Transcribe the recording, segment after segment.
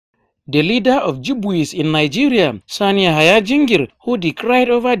The leader of JIBWIS in Nigeria, Sani Yahaya Jingir, who decried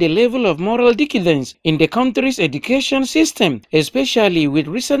over the level of moral decadence in the country's education system, especially with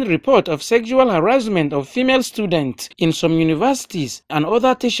recent report of sexual harassment of female students in some universities and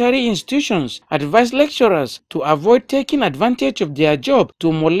other tertiary institutions, advised lecturers to avoid taking advantage of their job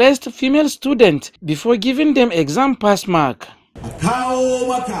to molest female students before giving them exam pass mark.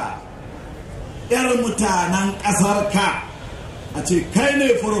 A ce kai ne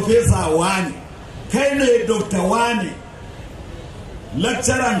profesa wani, kai ne dokta wani,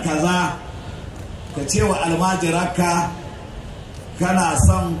 lecturer kaza, ka ce wa almajirarka kana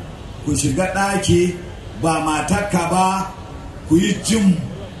son ku shiga ɗaki ba matarka ba, ku yi jim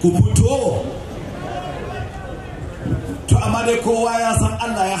ku fito. To amma dai kowa ya san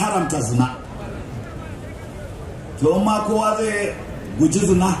Allah ya haramta zina. To amma kowa zai guji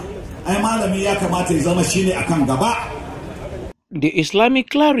zina, ai malami ya kamata ya zama shine akan gaba. The Islamic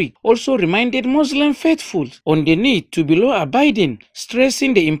cleric also reminded Muslim faithful on the need to be law-abiding,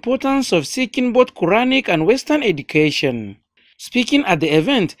 stressing the importance of seeking both Quranic and Western education. Speaking at the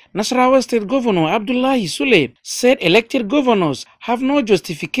event, Nasarawa State Governor Abdullahi Sule said elected governors have no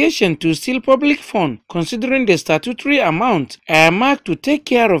justification to steal public funds, considering the statutory amount earmarked to take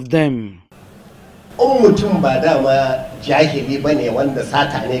care of them. Mutum ba dama jahili bane wanda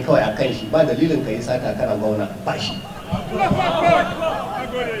sata ne kawai akan shi, ba dalilin kai sata kana gauna ba shi.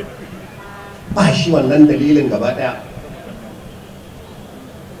 Ba shi wannan dalilin gaba daya.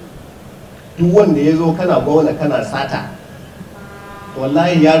 Duk wanda ya zo kana gona kana sata,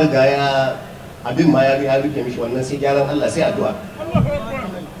 wallahi ya riga ya abin ma ya rike mishi, wannan sai gyaran Allah sai addu'a.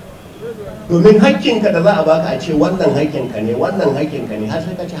 Domin hakkinka da za a baka a ce wannan hakkinka ne, wannan hakkinka ne, har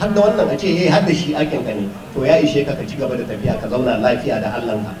sai ka ce har da wannan a ce har da shi hakkinka ne, to ya ishe ka ci gaba da tafiya ka zauna lafiya da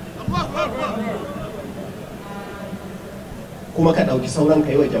Allahnka.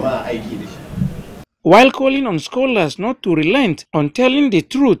 While calling on scholars not to relent on telling the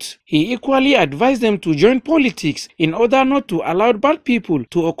truth, he equally advised them to join politics in order not to allow bad people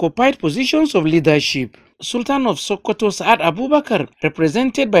to occupy positions of leadership. Sultan of Sokoto Saad Abubakar,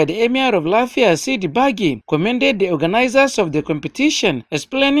 represented by the Emir of Lafia Sidi Bagi, commended the organizers of the competition,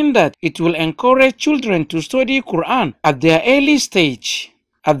 explaining that it will encourage children to study Quran at their early stage.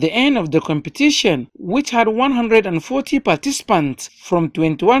 At the end of the competition, which had 140 participants from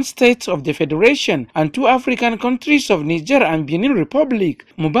 21 states of the Federation and 2 African countries of Niger and Benin Republic,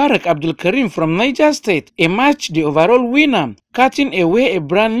 Mubarak Abdul Karim from Niger State emerged the overall winner, cutting away a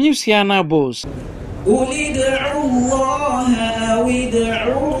brand new Sienna boss.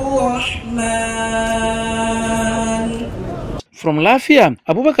 From Lafia,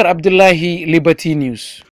 Abubakar Abdullahi, Liberty News.